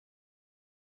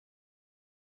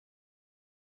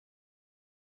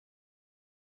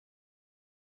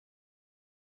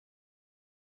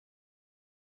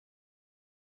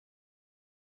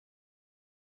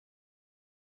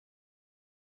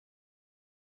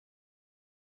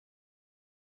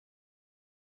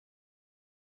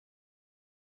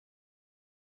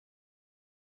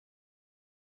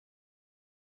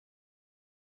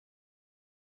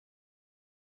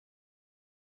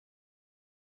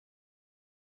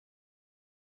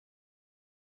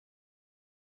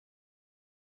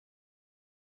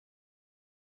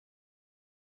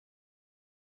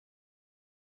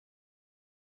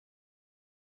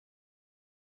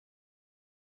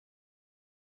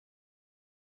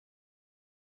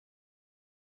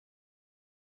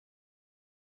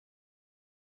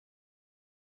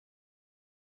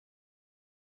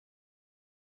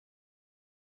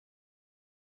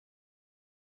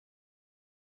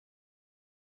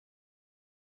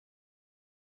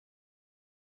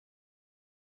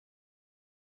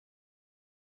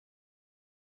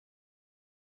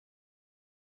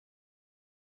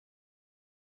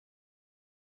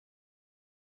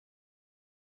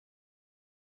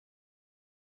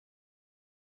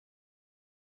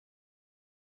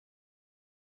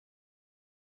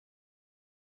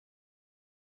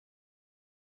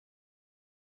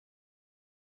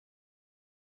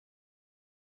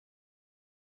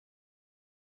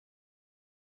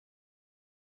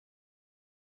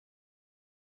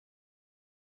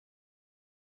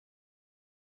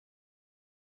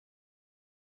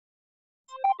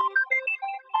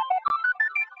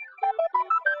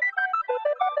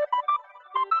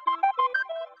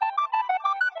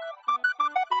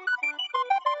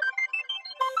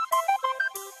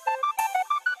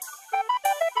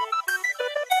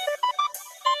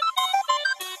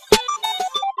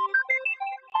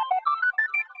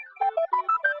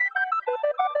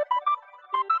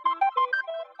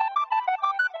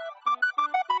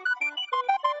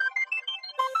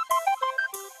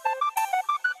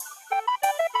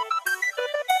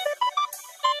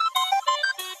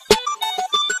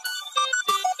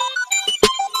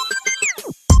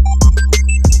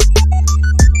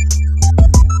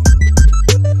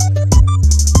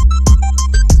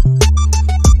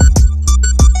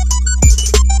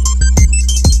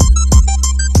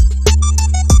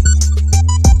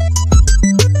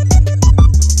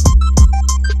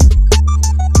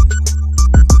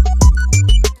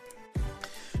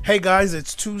Hey guys,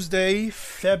 it's Tuesday,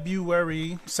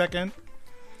 February 2nd,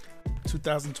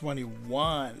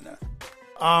 2021.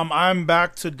 I'm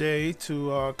back today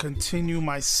to continue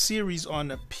my series on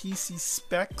the PC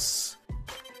specs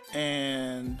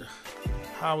and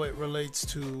how it relates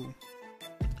to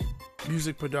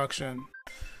music production.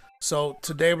 So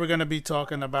today we're going to be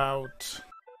talking about,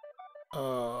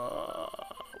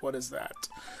 what is that?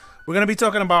 We're going to be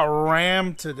talking about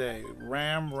RAM today.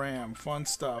 RAM, fun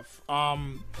stuff.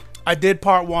 I did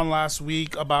part 1 last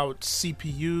week about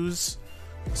CPUs,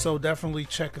 so definitely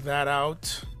check that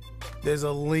out. There's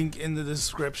a link in the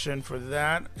description for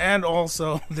that, and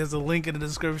also there's a link in the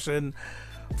description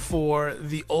for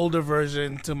the older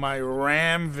version to my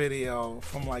RAM video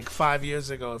from like 5 years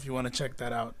ago if you want to check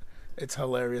that out. It's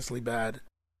hilariously bad.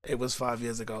 It was 5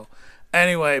 years ago.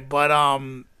 Anyway, but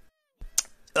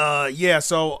yeah,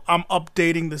 so I'm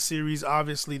updating the series.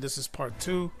 Obviously this is part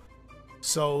 2,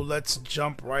 so let's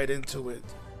jump right into it.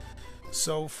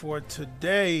 So for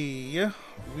today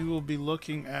we will be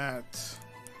looking at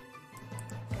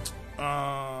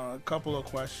a couple of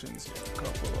questions.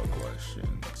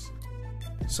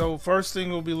 So first thing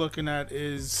we'll be looking at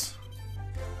is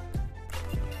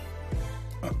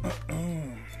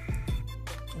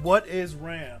what is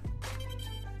RAM?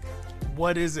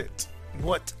 What is it?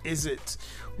 What is it?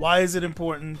 Why is it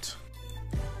important?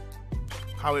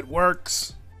 How it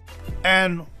works?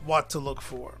 And what to look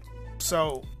for.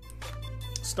 So,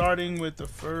 starting with the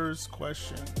first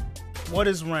question. What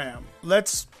is RAM?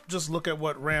 Let's just look at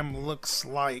what RAM looks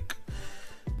like.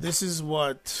 This is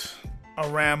what a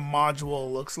RAM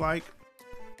module looks like.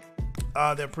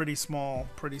 They're pretty small,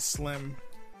 pretty slim,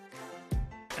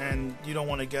 and you don't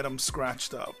want to get them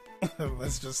scratched up.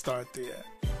 Let's just start there.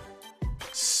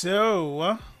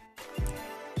 So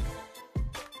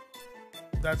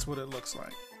that's what it looks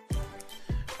like.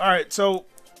 Alright, so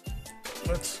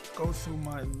let's go through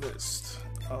my list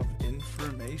of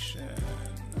information.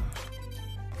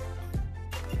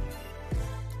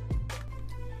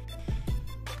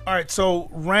 Alright, so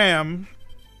RAM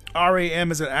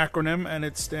is an acronym, and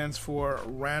it stands for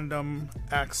Random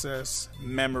Access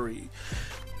Memory.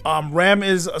 RAM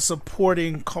is a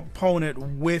supporting component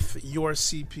with your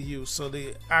CPU, so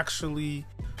they actually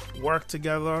work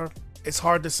together. It's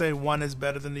hard to say one is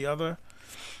better than the other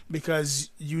because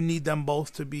you need them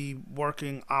both to be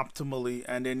working optimally,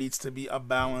 and there needs to be a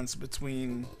balance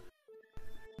between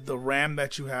the RAM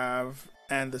that you have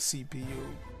and the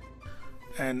CPU.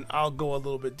 And I'll go a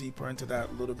little bit deeper into that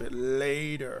a little bit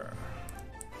later.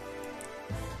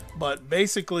 But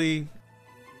basically,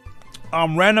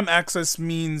 random access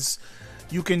means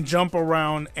you can jump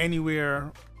around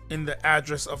anywhere in the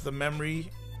address of the memory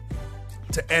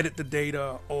to edit the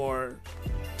data, or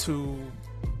to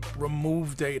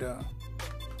remove data,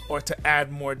 or to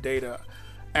add more data.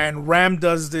 And RAM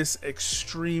does this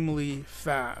extremely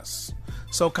fast.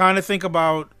 So kind of think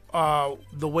about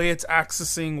the way it's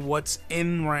accessing what's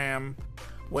in RAM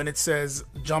when it says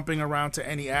jumping around to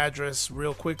any address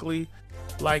real quickly,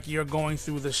 like you're going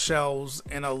through the shelves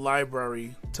in a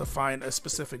library to find a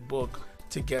specific book,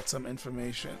 to get some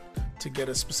information, to get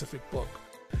a specific book.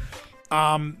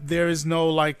 There is no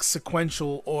like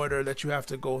sequential order that you have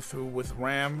to go through with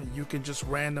RAM. You can just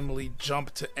randomly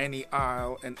jump to any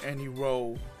aisle and any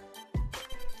row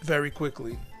very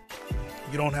quickly.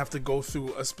 You don't have to go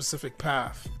through a specific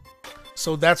path.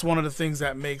 So that's one of the things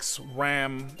that makes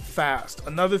RAM fast.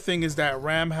 Another thing is that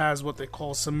RAM has what they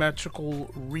call symmetrical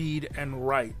read and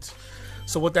write.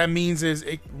 So what that means is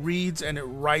it reads and it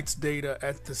writes data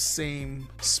at the same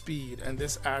speed, and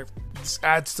this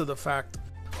adds to the fact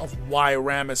of why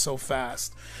RAM is so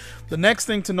fast. The next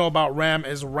thing to know about RAM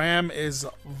is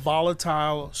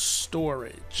volatile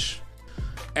storage.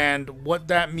 And what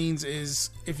that means is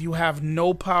if you have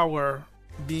no power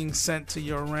being sent to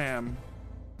your RAM,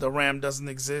 the RAM doesn't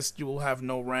exist, you will have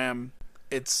no RAM.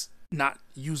 It's not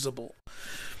usable.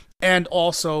 And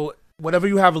also, whatever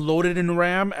you have loaded in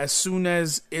RAM, as soon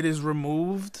as it is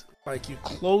removed, like you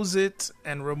close it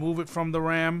and remove it from the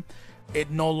RAM, it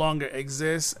no longer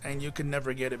exists and you can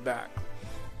never get it back.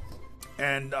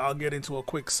 And I'll get into a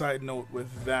quick side note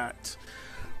with that.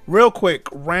 Real quick,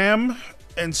 RAM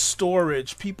and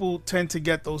storage, people tend to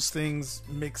get those things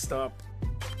mixed up.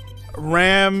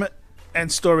 RAM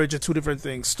and storage are two different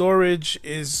things. Storage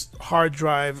is hard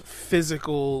drive,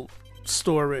 physical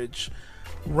storage.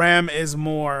 RAM is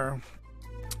more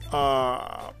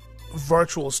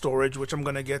virtual storage, which I'm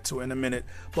going to get to in a minute.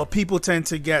 But people tend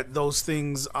to get those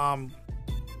things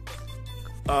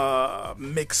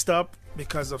mixed up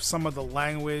because of some of the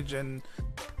language, and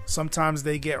sometimes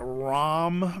they get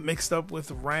ROM mixed up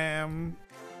with RAM.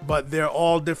 but they're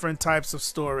all different types of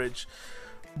storage.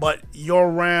 But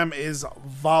your RAM is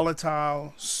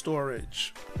volatile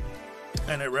storage,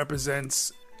 and it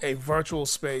represents a virtual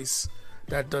space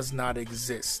that does not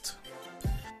exist.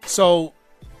 So,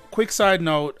 quick side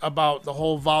note about the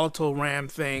whole volatile RAM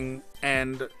thing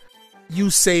and you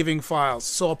saving files.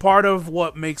 So a part of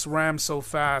what makes RAM so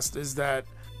fast is that,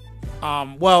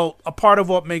 a part of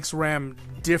what makes RAM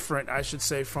different, I should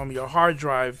say, from your hard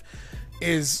drive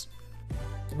is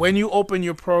when you open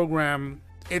your program,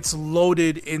 it's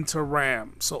loaded into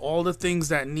RAM. So all the things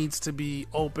that needs to be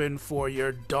open for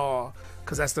your DAW,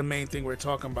 because that's the main thing we're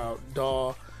talking about,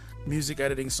 DAW, music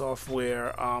editing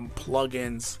software,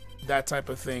 plugins, that type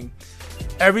of thing.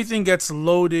 Everything gets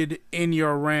loaded in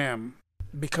your RAM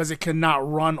because it cannot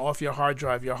run off your hard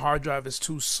drive. Your hard drive is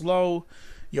too slow.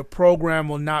 Your program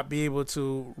will not be able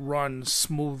to run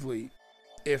smoothly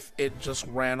if it just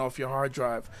ran off your hard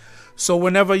drive. So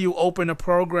whenever you open a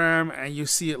program and you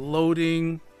see it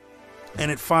loading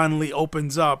and it finally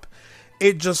opens up,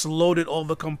 it just loaded all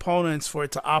the components for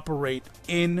it to operate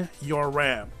in your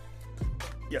RAM.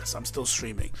 Yes, I'm still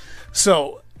streaming.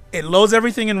 So it loads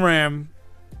everything in RAM,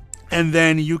 and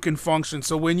then you can function.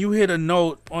 So when you hit a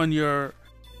note on your,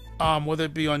 whether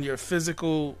it be on your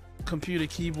physical computer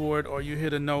keyboard or you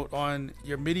hit a note on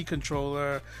your MIDI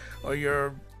controller or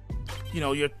your,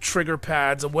 your trigger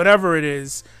pads or whatever it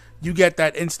is, you get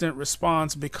that instant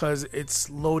response because it's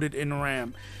loaded in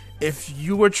RAM. If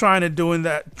you were try to do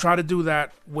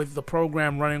that with the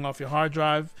program running off your hard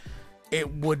drive,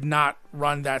 it would not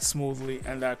run that smoothly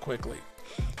and that quickly.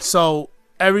 So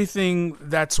everything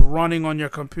that's running on your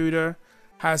computer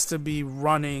has to be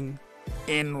running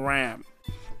in RAM.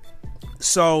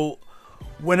 So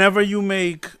whenever you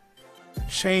make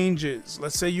changes,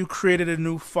 let's say you created a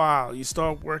new file, you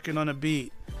start working on a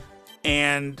beat,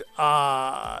 and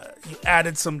you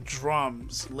added some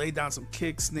drums, laid down some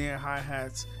kick, snare,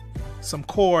 hi-hats, some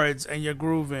chords, and you're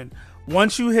grooving.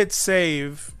 Once you hit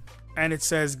save and it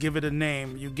says give it a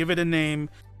name, you give it a name,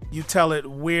 you tell it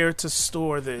where to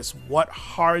store this, what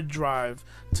hard drive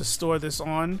to store this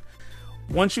on.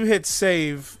 Once you hit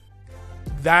save,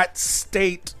 that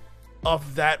state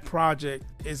of that project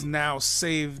is now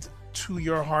saved to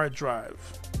your hard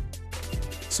drive.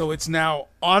 So it's now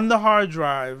on the hard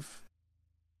drive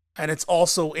and it's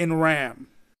also in RAM.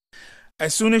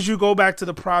 As soon as you go back to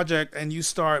the project and you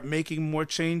start making more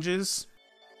changes,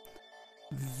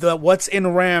 what's in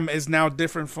RAM is now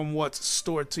different from what's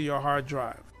stored to your hard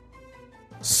drive.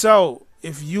 So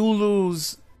if you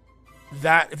lose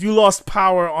that, if you lost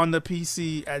power on the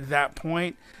PC at that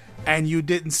point and you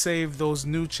didn't save those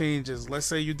new changes, let's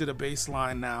say you did a bass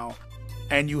line now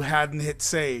and you hadn't hit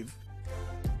save,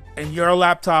 and your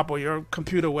laptop or your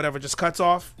computer, whatever, just cuts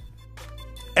off,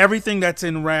 everything that's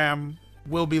in RAM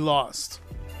will be lost.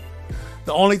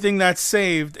 The only thing that's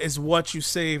saved is what you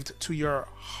saved to your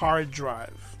hard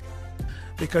drive.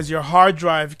 Because your hard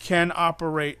drive your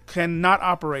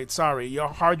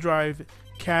hard drive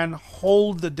can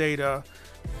hold the data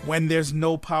when there's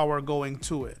no power going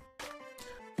to it.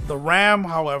 The RAM,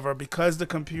 however, because the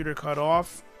computer cut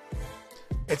off,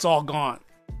 it's all gone.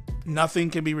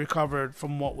 Nothing can be recovered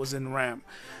from what was in RAM.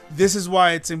 This is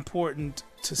why it's important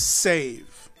to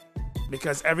save.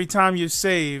 Because every time you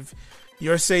save,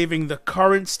 you're saving the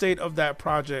current state of that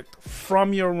project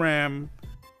from your RAM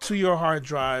to your hard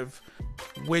drive,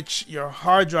 which your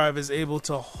hard drive is able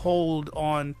to hold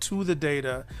on to the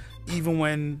data even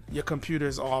when your computer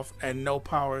is off and no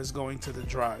power is going to the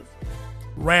drive.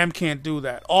 RAM can't do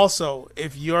that. Also,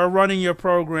 if you're running your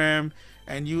program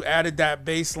and you added that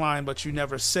bass line but you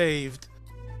never saved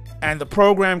and the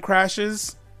program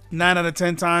crashes, 9 out of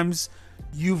 10 times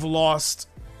you've lost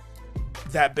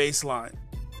that bass line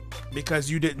because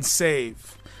you didn't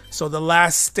save. So the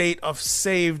last state of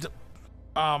saved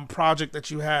project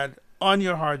that you had on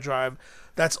your hard drive,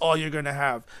 that's all you're going to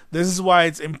have. This is why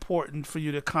it's important for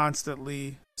you to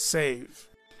constantly save.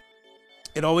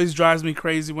 It always drives me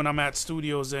crazy when I'm at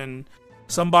studios and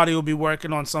somebody will be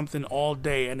working on something all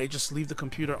day and they just leave the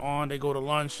computer on, they go to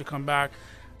lunch, they come back,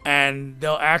 and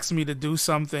they'll ask me to do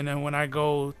something, and when I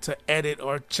go to edit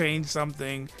or change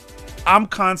something, I'm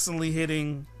constantly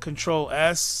hitting Control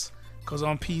S, because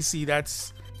on PC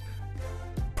that's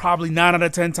probably 9 out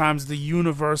of 10 times the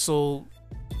universal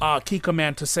key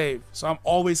command to save. So I'm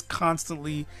always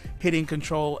constantly hitting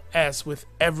Control S with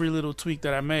every little tweak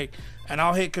that I make. And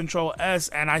I'll hit Control S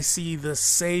and I see the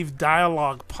save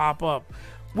dialog pop up,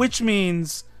 which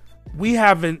means we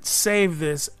haven't saved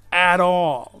this at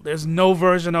all. There's no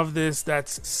version of this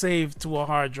that's saved to a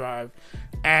hard drive.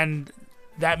 And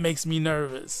that makes me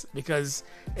nervous because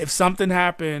if something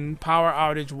happened, power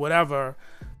outage, whatever,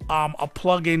 a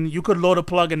plugin, you could load a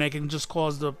plugin that can just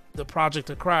cause the project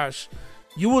to crash.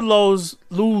 You would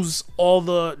lose all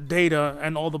the data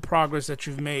and all the progress that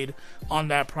you've made on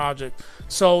that project.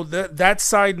 So that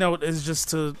side note is just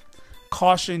to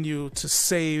caution you to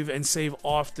save and save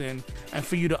often, and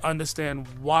for you to understand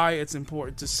why it's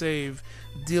important to save,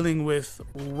 dealing with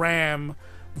RAM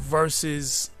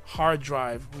versus hard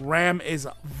drive. RAM is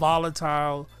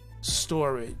volatile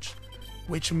storage,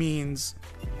 which means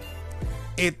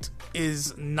it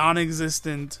is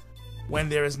non-existent when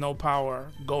there is no power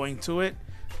going to it,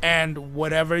 and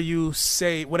whatever you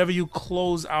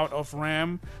close out of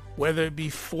RAM, whether it be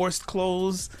forced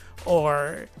close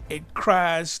or it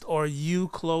crashed or you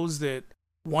closed it,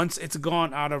 once it's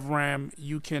gone out of RAM,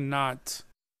 you cannot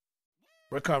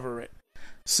recover it.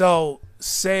 So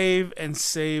save and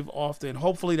save often.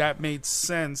 Hopefully that made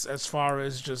sense as far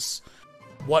as just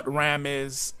what RAM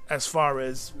is, as far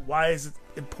as why is it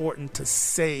important to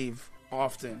save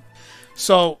often.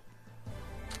 So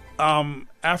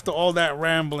after all that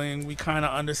rambling, we kind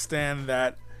of understand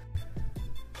that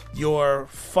your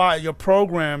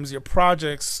programs, your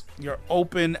projects, your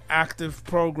open active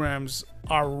programs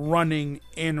are running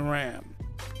in RAM.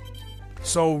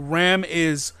 So RAM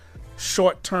is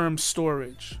short-term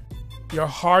storage. Your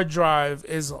hard drive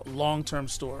is long-term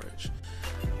storage.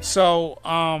 So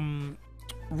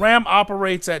RAM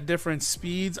operates at different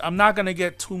speeds. I'm not going to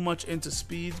get too much into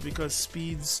speeds because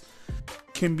speeds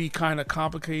can be kind of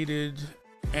complicated,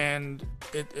 and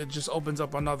it just opens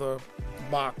up another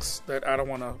box that I don't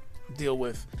want to deal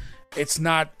with. It's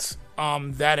not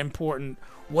that important.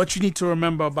 What you need to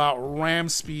remember about RAM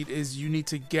speed is you need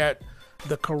to get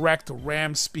the correct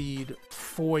RAM speed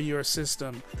for your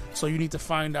system. So you need to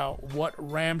find out what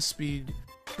RAM speed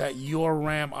that your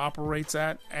RAM operates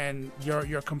at, and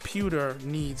your computer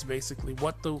needs, basically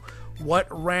what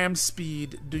RAM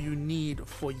speed do you need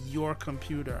for your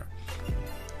computer,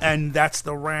 and that's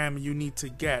the RAM you need to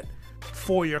get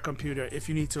for your computer. If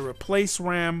you need to replace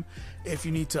RAM, if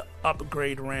you need to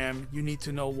upgrade RAM, you need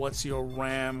to know what's your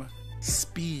RAM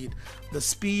speed. The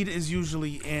speed is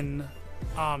usually in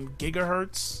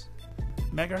gigahertz,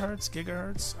 megahertz,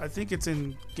 gigahertz. I think it's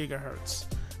in gigahertz,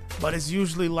 but it's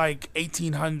usually like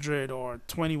 1800 or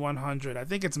 2100. I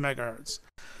think it's megahertz.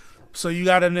 So you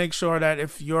got to make sure that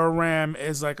if your RAM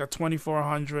is like a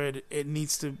 2400, you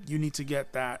need to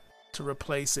get that to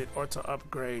replace it or to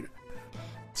upgrade.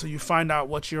 So you find out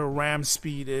what your RAM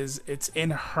speed is. It's in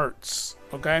hertz.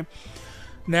 Okay.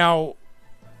 Now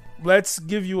let's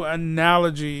give you an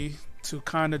analogy to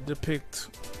kind of depict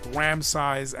RAM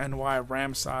size and why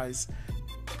RAM size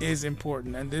is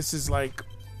important. And this is like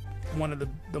one of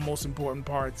the most important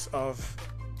parts of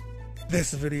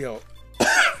this video.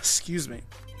 Excuse me.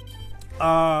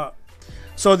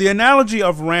 So the analogy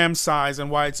of RAM size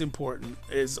and why it's important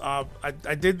is I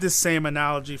did this same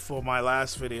analogy for my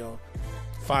last video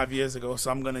 5 years ago,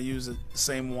 so I'm going to use the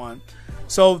same one.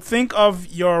 So think of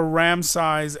your RAM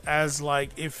size as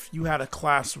like if you had a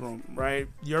classroom, right?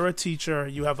 You're a teacher,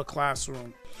 you have a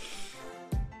classroom.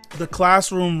 The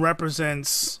classroom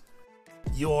represents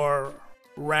your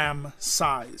RAM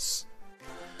size.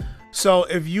 So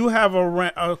if you have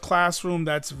a classroom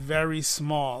that's very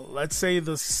small, let's say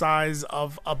the size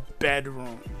of a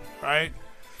bedroom, right?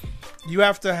 You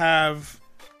have to have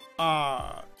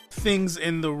things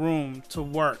in the room to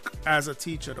work as a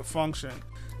teacher, to function.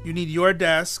 You need your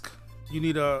desk, you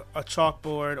need a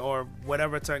chalkboard or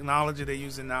whatever technology they're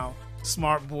using now,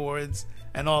 smart boards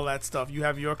and all that stuff. You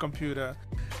have your computer.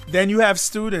 Then you have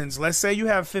students. Let's say you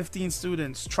have 15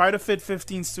 students. Try to fit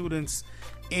 15 students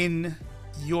in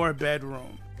your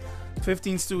bedroom.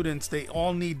 15 students, they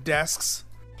all need desks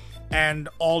and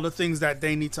all the things that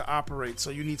they need to operate. So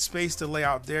you need space to lay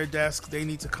out their desk. They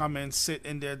need to come in, sit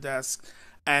in their desk,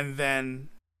 and then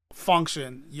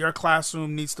function. Your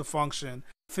classroom needs to function.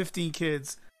 15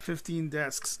 kids, 15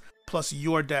 desks, plus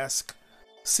your desk,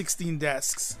 16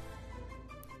 desks.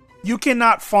 You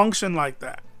cannot function like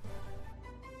that.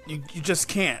 You just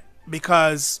can't,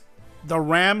 because the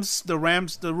room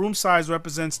size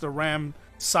represents the RAM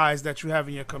size that you have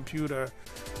in your computer.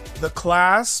 The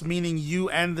class, meaning you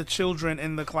and the children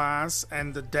in the class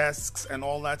and the desks and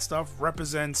all that stuff,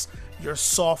 represents your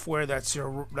software that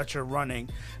you're running.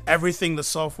 Everything the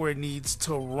software needs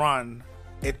to run,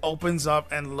 it opens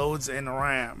up and loads in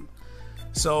RAM.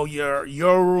 So your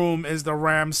room is the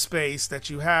RAM space that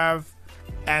you have,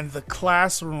 and the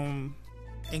classroom,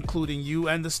 including you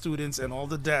and the students and all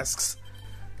the desks,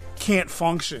 can't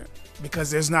function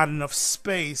because there's not enough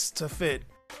space to fit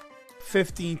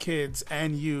 15 kids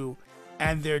and you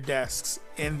and their desks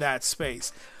in that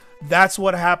space. That's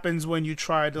what happens when you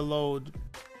try to load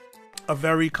a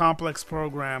very complex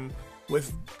program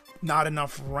with not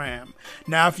enough RAM.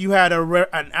 Now, if you had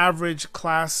an average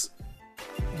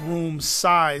classroom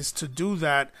size to do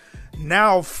that,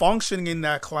 now functioning in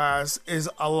that class is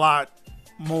a lot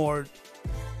more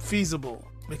feasible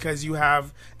because you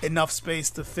have enough space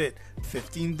to fit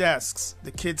 15 desks.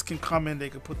 The kids can come in, they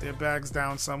can put their bags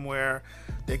down somewhere,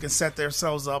 they can set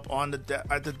themselves up on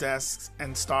at the desks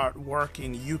and start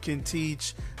working. You can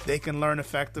teach, they can learn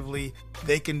effectively,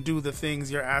 they can do the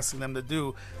things you're asking them to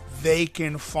do. They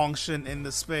can function in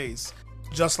the space.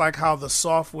 Just like how the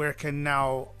software can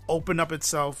now open up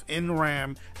itself in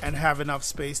RAM and have enough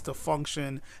space to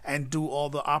function and do all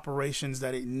the operations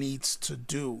that it needs to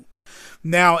do.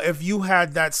 Now, if you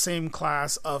had that same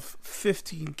class of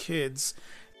 15 kids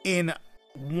in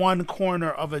one corner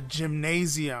of a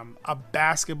gymnasium, a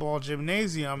basketball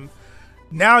gymnasium,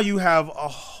 now you have a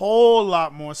whole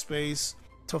lot more space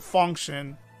to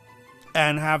function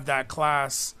and have that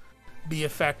class be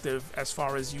effective as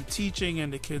far as you teaching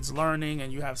and the kids learning,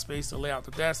 and you have space to lay out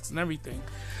the desks and everything.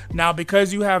 Now,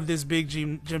 because you have this big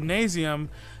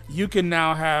gymnasium, you can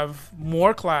now have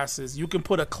more classes. You can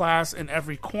put a class in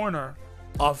every corner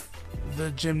of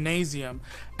the gymnasium,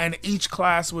 and each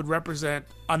class would represent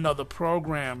another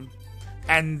program,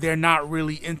 and they're not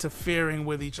really interfering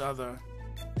with each other.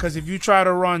 Because if you try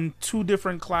to run 2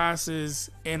 different classes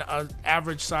in an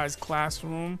average size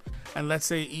classroom, and let's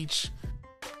say each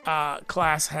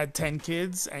class had 10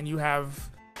 kids, and you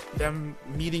have them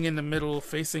meeting in the middle,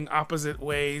 facing opposite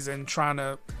ways and trying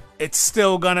to, it's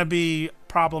still gonna be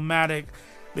problematic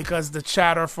because the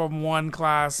chatter from one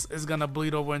class is gonna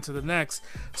bleed over into the next.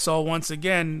 So once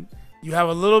again, you have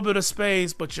a little bit of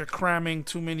space, but you're cramming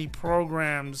too many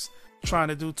programs, trying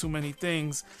to do too many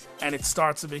things, and it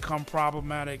starts to become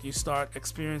problematic. You start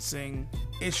experiencing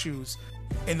issues.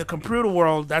 In the computer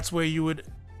world, that's where you would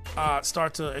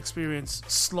start to experience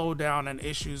slowdown and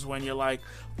issues when you're like,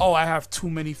 oh, I have too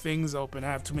many things open, I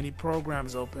have too many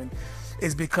programs open.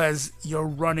 Is because you're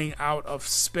running out of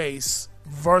space,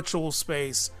 virtual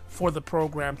space, for the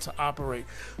program to operate.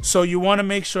 So you want to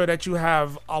make sure that you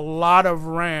have a lot of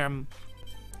RAM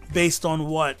based on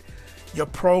what your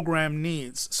program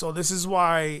needs. So this is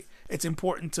why it's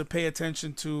important to pay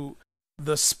attention to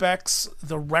the specs,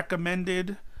 the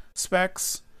recommended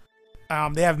specs.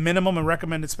 They have minimum and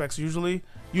recommended specs usually.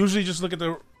 Usually just look at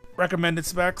the recommended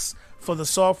specs for the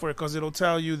software, because it'll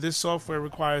tell you this software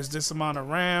requires this amount of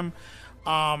RAM.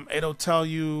 It'll tell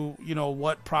you,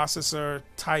 what processor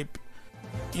type,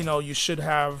 you should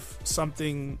have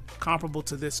something comparable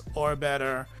to this or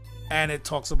better. And it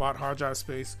talks about hard drive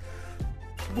space.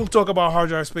 We'll talk about hard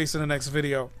drive space in the next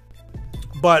video.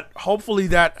 But hopefully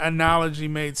that analogy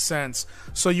made sense.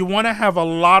 So you want to have a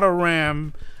lot of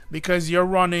RAM because you're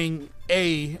running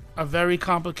a very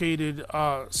complicated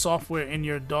software in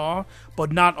your DAW,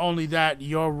 but not only that,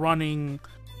 you're running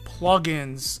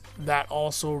plugins that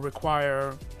also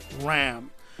require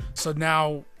RAM. So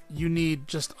now you need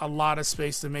just a lot of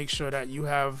space to make sure that you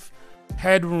have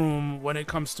headroom when it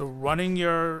comes to running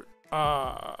your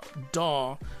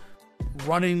DAW,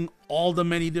 running all the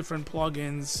many different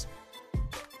plugins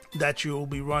that you will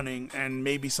be running, and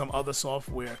maybe some other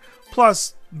software.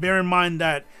 Plus, bear in mind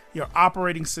that your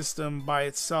operating system by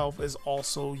itself is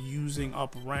also using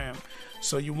up RAM.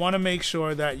 So you want to make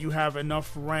sure that you have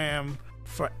enough RAM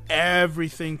for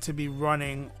everything to be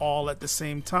running all at the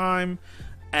same time,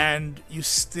 and you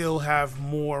still have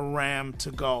more RAM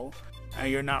to go, and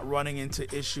you're not running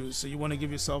into issues. So you want to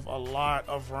give yourself a lot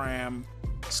of RAM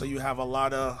so you have a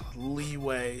lot of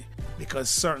leeway, because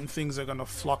certain things are going to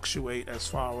fluctuate as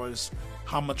far as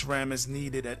how much RAM is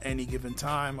needed at any given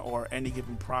time or any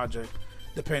given project,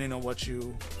 depending on what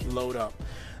you load up.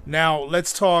 Now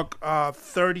let's talk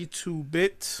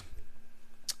 32-bit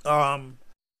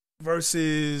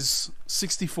versus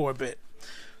 64-bit.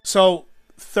 So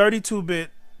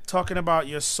 32-bit, talking about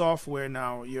your software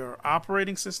now, your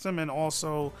operating system, and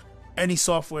also any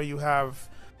software you have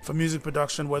for music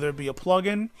production, whether it be a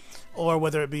plugin or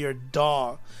whether it be your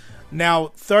DAW.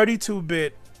 Now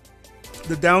 32-bit,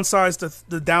 the downside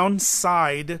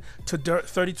to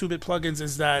 32-bit plugins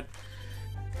is that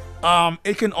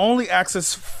it can only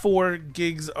access 4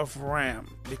 gigs of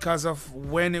RAM because of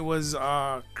when it was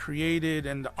created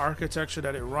and the architecture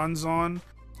that it runs on.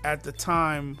 At the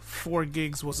time, 4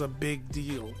 gigs was a big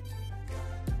deal,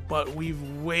 but we've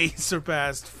way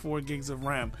surpassed 4 gigs of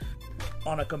RAM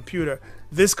on a computer.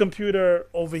 This computer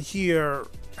over here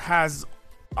has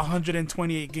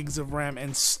 128 gigs of RAM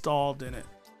installed in it.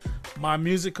 My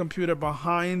music computer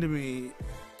behind me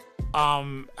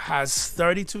has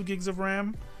 32 gigs of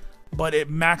RAM, but it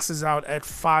maxes out at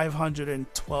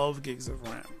 512 gigs of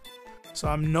RAM. So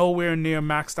I'm nowhere near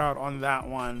maxed out on that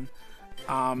one.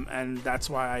 And that's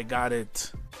why I got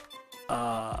it.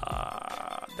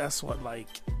 That's what, like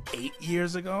 8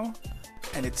 years ago,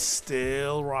 and it's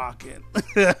still rocking.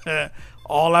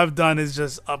 All I've done is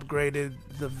just upgraded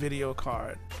the video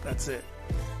card. That's it.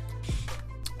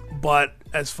 But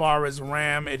as far as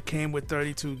RAM, it came with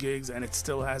 32 gigs and it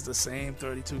still has the same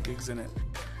 32 gigs in it.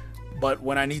 But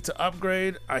when I need to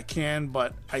upgrade, I can,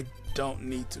 but I don't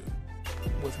need to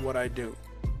with what I do.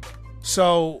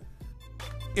 So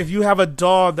if you have a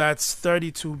DAW that's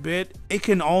 32-bit, it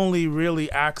can only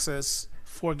really access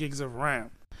 4 gigs of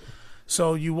RAM.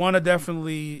 So you want to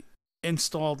definitely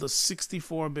install the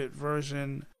 64-bit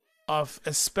version of,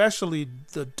 especially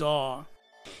the DAW,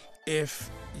 if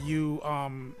you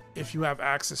have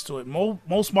access to it.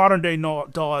 Most modern day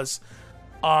DAWs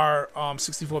are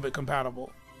 64-bit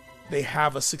compatible. They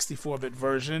have a 64-bit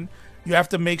version. You have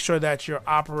to make sure that your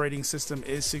operating system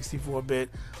is 64-bit.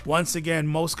 Once again,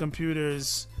 most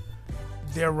computers,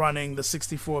 they're running the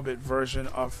 64-bit version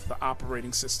of the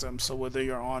operating system. So whether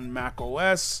you're on Mac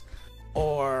OS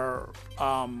or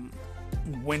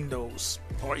Windows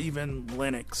or even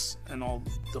Linux and all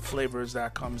the flavors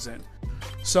that comes in.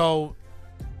 So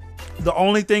the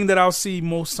only thing that I'll see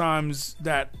most times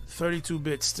that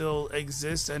 32-bit still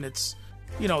exists and it's,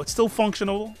 you know, it's still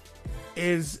functional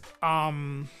is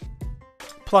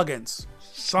plugins.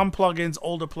 Some plugins,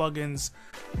 older plugins,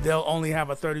 they'll only have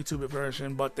a 32-bit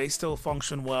version, but they still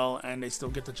function well and they still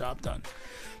get the job done.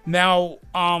 Now,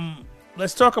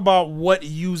 let's talk about what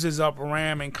uses up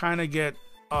RAM and kind of get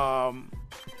an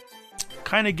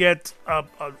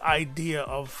idea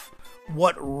of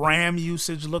what RAM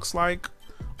usage looks like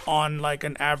on like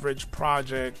an average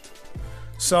project.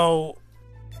 So,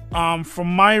 from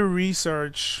my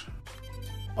research,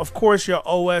 of course, your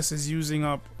OS is using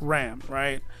up RAM,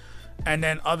 right? And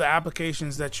then other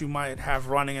applications that you might have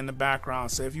running in the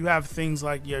background. So if you have things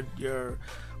like your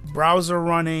browser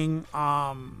running,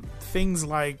 things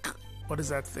like, what is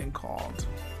that thing called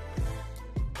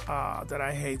that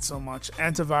I hate so much?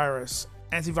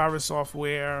 Antivirus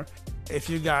software. If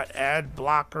you got ad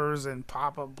blockers and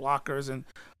pop-up blockers and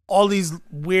all these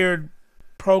weird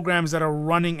programs that are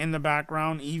running in the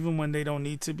background even when they don't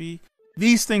need to be,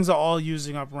 these things are all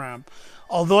using up RAM.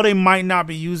 Although they might not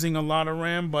be using a lot of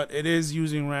RAM, but it is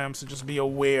using RAM, so just be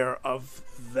aware of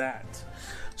that.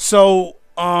 So,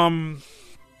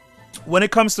 when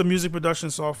it comes to music production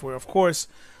software, of course,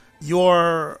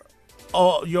 your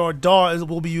DAW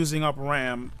will be using up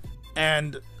RAM,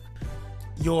 and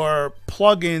your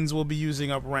plugins will be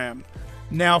using up RAM.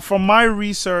 Now, from my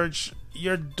research,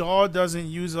 your DAW doesn't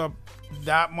use up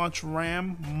that much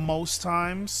RAM most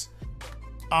times.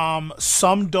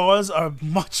 Some DAWs are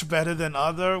much better than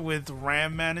other with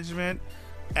RAM management,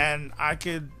 and I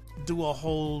could do a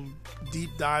whole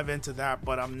deep dive into that,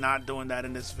 but I'm not doing that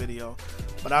in this video.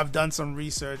 But I've done some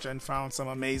research and found some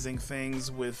amazing things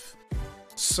with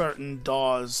certain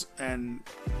DAWs, and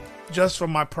just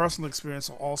from my personal experience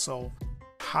also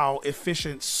how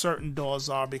efficient certain DAWs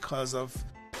are because of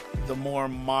the more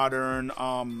modern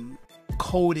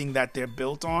coding that they're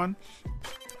built on,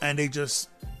 and they just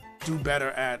do better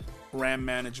at RAM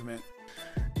management.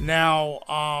 Now,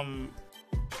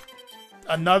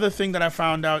 another thing that I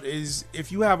found out is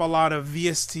if you have a lot of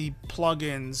VST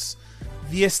plugins,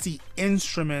 VST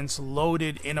instruments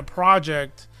loaded in a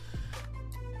project,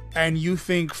 and you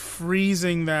think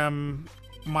freezing them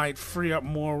might free up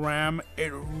more RAM,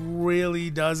 it really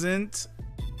doesn't.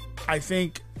 I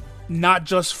think not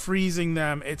just freezing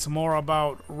them, it's more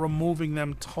about removing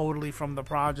them totally from the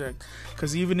project,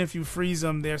 because even if you freeze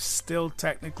them, they're still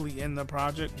technically in the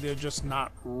project, they're just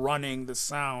not running the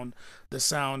sound. The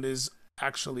sound is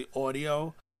actually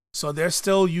audio, so they're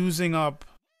still using up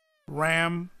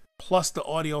RAM, plus the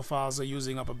audio files are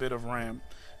using up a bit of RAM,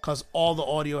 because all the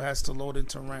audio has to load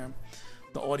into RAM,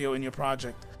 the audio in your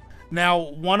project. Now,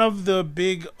 one of the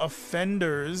big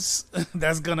offenders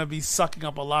that's going to be sucking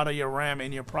up a lot of your RAM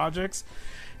in your projects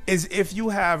is if you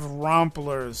have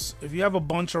romplers. If you have a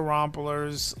bunch of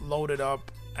romplers loaded up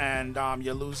and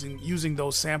you're using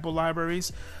those sample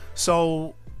libraries.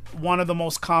 So one of the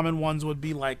most common ones would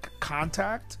be like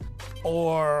Contact,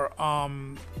 or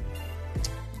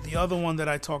the other one that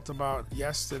I talked about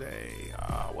yesterday.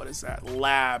 What is that?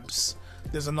 Labs.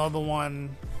 There's another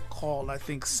one called, I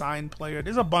think, Sign Player.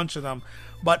 There's a bunch of them,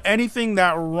 but anything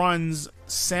that runs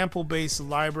sample-based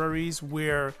libraries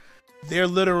where they're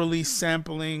literally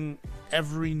sampling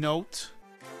every note,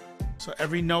 so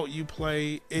every note you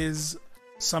play is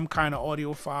some kind of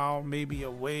audio file, maybe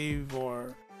a wave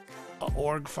or a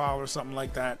org file or something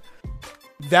like that.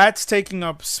 That's taking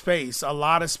up space, a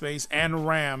lot of space, and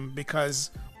RAM,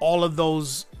 because all of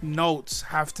those notes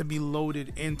have to be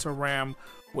loaded into RAM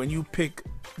when you pick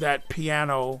that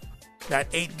piano, that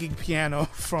 8 gig piano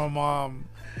from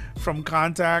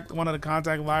Contact, one of the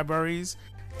Contact libraries.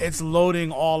 It's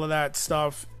loading all of that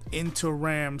stuff into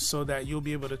RAM so that you'll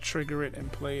be able to trigger it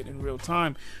and play it in real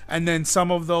time. And then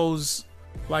some of those,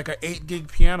 like a 8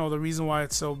 gig piano, the reason why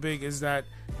it's so big is that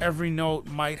every note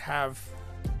might have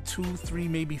 2, 3,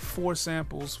 maybe 4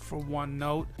 samples for one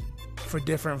note, for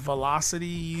different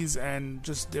velocities and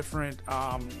just different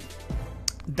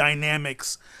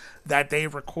dynamics that they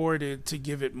recorded to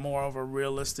give it more of a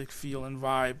realistic feel and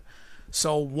vibe.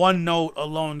 So one note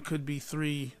alone could be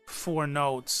 3, 4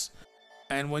 notes.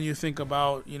 And when you think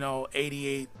about,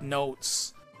 88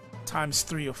 notes times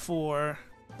 3 or 4,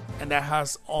 and that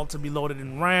has all to be loaded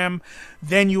in RAM,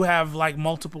 then you have like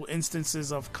multiple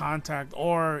instances of Contact,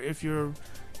 or if you're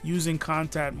using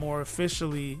Contact more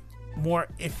efficiently,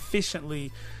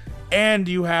 and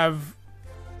you have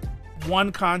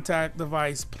one Contact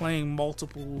device playing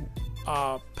multiple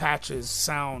patches,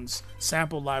 sounds,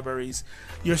 sample libraries,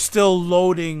 you're still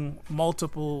loading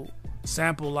multiple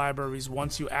sample libraries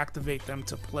once you activate them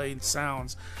to play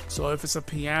sounds. So if it's a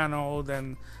piano,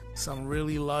 then some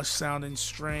really lush sounding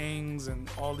strings and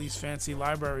all these fancy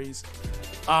libraries,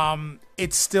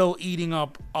 it's still eating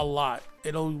up a lot.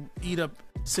 It'll eat up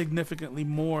significantly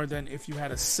more than if you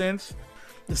had a synth.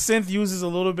 The synth uses a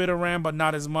little bit of RAM, but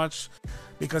not as much,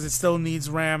 because it still needs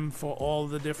RAM for all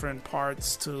the different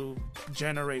parts to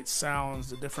generate sounds,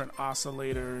 the different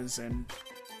oscillators and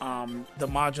the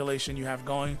modulation you have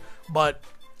going. But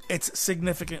it's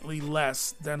significantly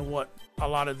less than what a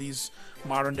lot of these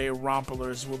modern day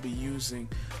romplers will be using.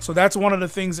 So that's one of the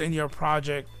things in your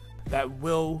project that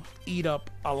will eat up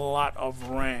a lot of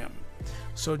RAM.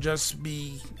 So just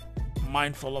be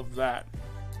mindful of that.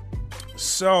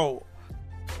 So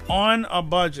on a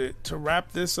budget, to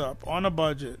wrap this up, on a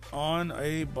budget,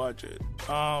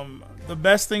 the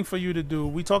best thing for you to do,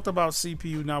 we talked about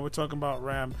CPU, now we're talking about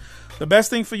RAM. The best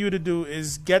thing for you to do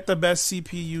is get the best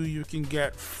CPU you can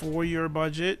get for your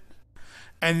budget.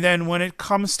 And then when it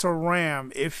comes to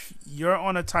RAM, if you're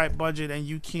on a tight budget and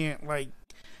you can't like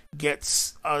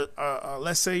get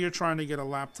let's say you're trying to get a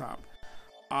laptop,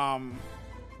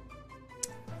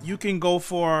 you can go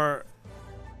for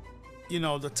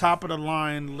the top of the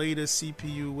line latest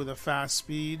CPU with a fast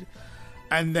speed,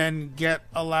 and then get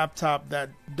a laptop that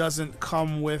doesn't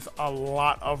come with a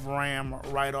lot of RAM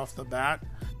right off the bat.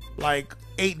 Like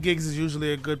 8 gigs is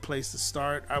usually a good place to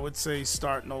start. I would say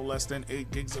start no less than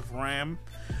 8 gigs of RAM.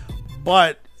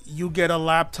 But you get a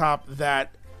laptop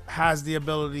that has the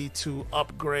ability to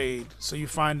upgrade. So you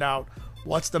find out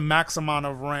what's the max amount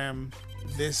of RAM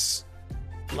this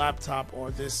laptop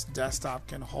or this desktop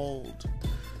can hold.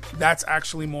 That's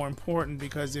actually more important,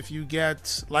 because if you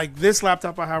get, like this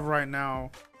laptop I have right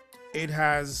now, it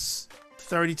has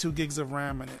 32 gigs of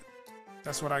RAM in it.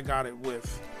 That's what I got it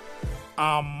with.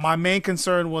 My main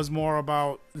concern was more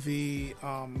about the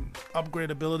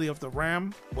upgradability of the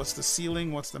RAM. What's the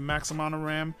ceiling? What's the max amount of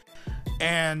RAM?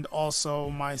 And also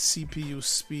my CPU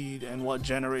speed and what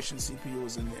generation CPU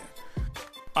is in there.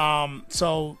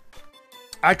 So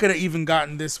I could have even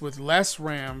gotten this with less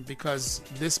RAM, because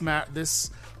this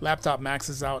laptop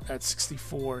maxes out at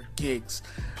 64 gigs.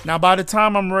 Now, by the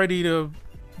time I'm ready to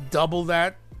double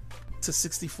that to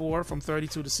 64, from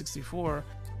 32 to 64,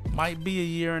 might be a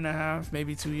year and a half,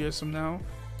 maybe 2 years from now.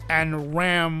 And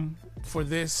RAM for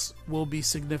this will be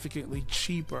significantly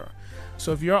cheaper.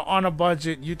 So if you're on a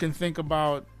budget, you can think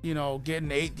about,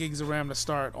 getting 8 gigs of RAM to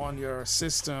start on your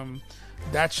system.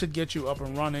 That should get you up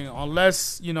and running,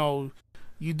 unless, you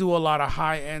do a lot of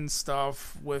high-end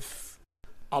stuff with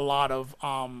a lot of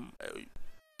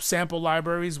sample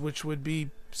libraries, which would be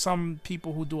some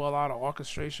people who do a lot of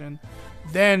orchestration.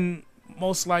 Then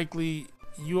most likely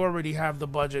you already have the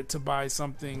budget to buy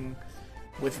something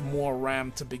with more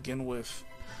RAM to begin with.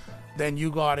 Then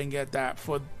you go out and get that.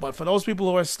 But for those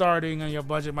people who are starting and your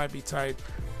budget might be tight,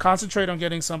 concentrate on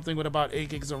getting something with about 8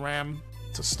 gigs of RAM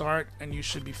to start, and you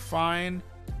should be fine.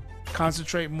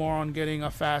 Concentrate more on getting a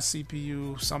fast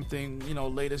CPU, something,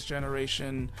 latest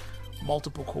generation,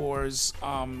 multiple cores,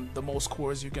 the most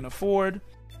cores you can afford,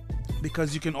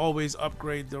 because you can always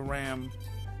upgrade the RAM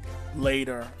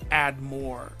later, add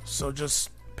more. So just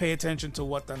pay attention to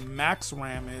what the max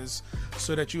RAM is,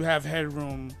 so that you have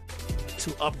headroom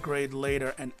to upgrade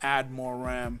later and add more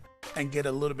RAM and get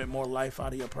a little bit more life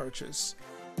out of your purchase.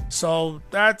 So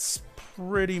that's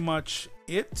pretty much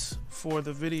it for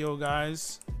the video,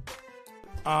 guys.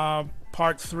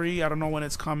 part 3. I don't know when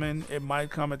it's coming. It might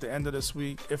come at the end of this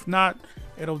week. If not,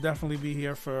 it'll definitely be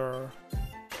here for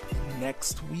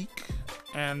next week.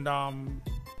 And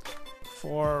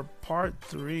for part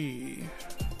 3,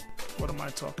 what am I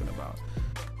talking about?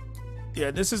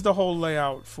 Yeah, this is the whole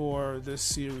layout for this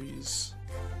series.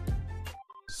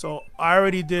 So I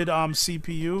already did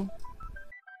CPU.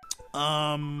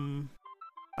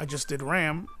 I just did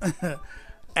RAM.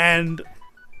 And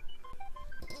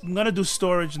I'm gonna do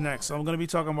storage next. So I'm gonna be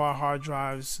talking about hard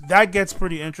drives. That gets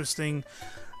pretty interesting.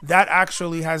 That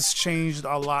actually has changed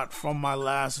a lot from my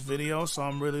last video, so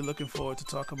I'm really looking forward to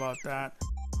talk about that,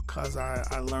 because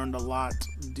I learned a lot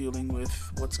dealing with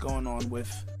what's going on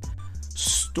with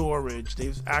storage.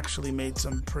 They've actually made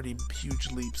some pretty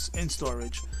huge leaps in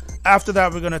storage. After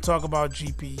that, we're going to talk about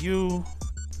GPU.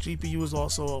 GPU is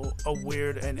also a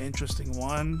weird and interesting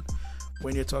one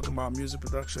when you're talking about music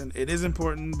production. It is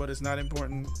important, but it's not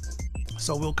important.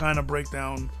 So we'll kind of break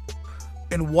down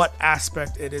in what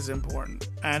aspect it is important.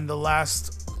 And the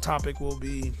last topic will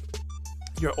be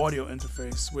your audio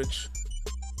interface, which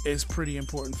is pretty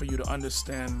important for you to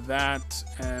understand that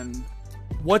and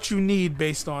what you need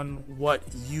based on what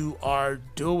you are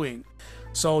doing.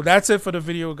 So that's it for the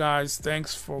video, guys.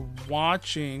 Thanks for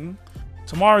watching.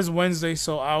 Tomorrow is Wednesday,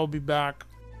 so I will be back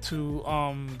to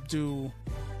do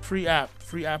free app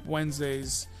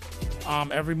Wednesdays.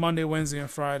 Every Monday, Wednesday, and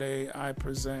Friday I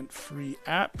present free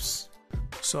apps.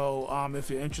 So if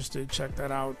you're interested, check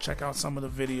that out. Check out some of the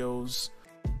videos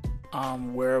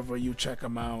wherever you check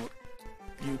them out.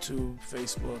 YouTube,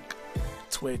 Facebook,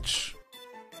 Twitch,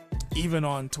 even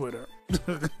on Twitter.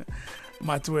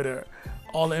 My Twitter.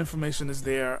 All the information is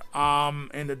there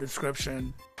in the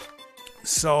description.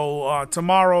 So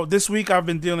tomorrow, this week I've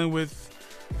been dealing with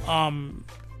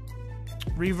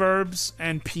reverbs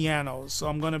and pianos. So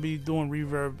I'm going to be doing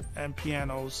reverb and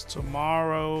pianos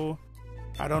tomorrow.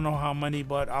 I don't know how many,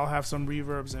 but I'll have some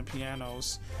reverbs and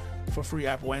pianos for free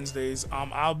app Wednesdays.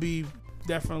 I'll be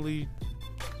definitely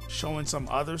showing some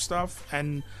other stuff,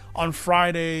 and on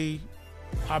Friday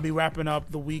I'll be wrapping up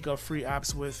the week of free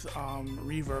apps with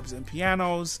reverbs and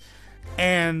pianos,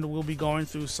 and we'll be going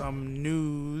through some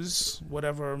news,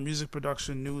 whatever music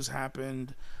production news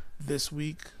happened this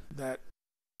week that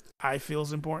I feel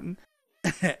is important.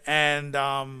 And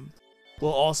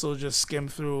we'll also just skim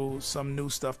through some new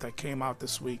stuff that came out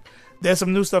this week. There's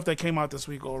some new stuff that came out this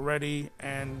week already,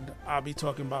 and I'll be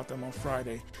talking about them on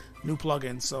Friday. New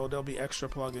plugins, so there'll be extra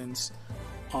plugins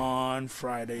on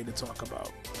Friday to talk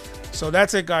about. So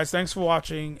that's it, guys. Thanks for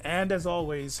watching, and as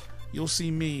always, you'll see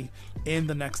me in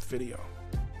the next video.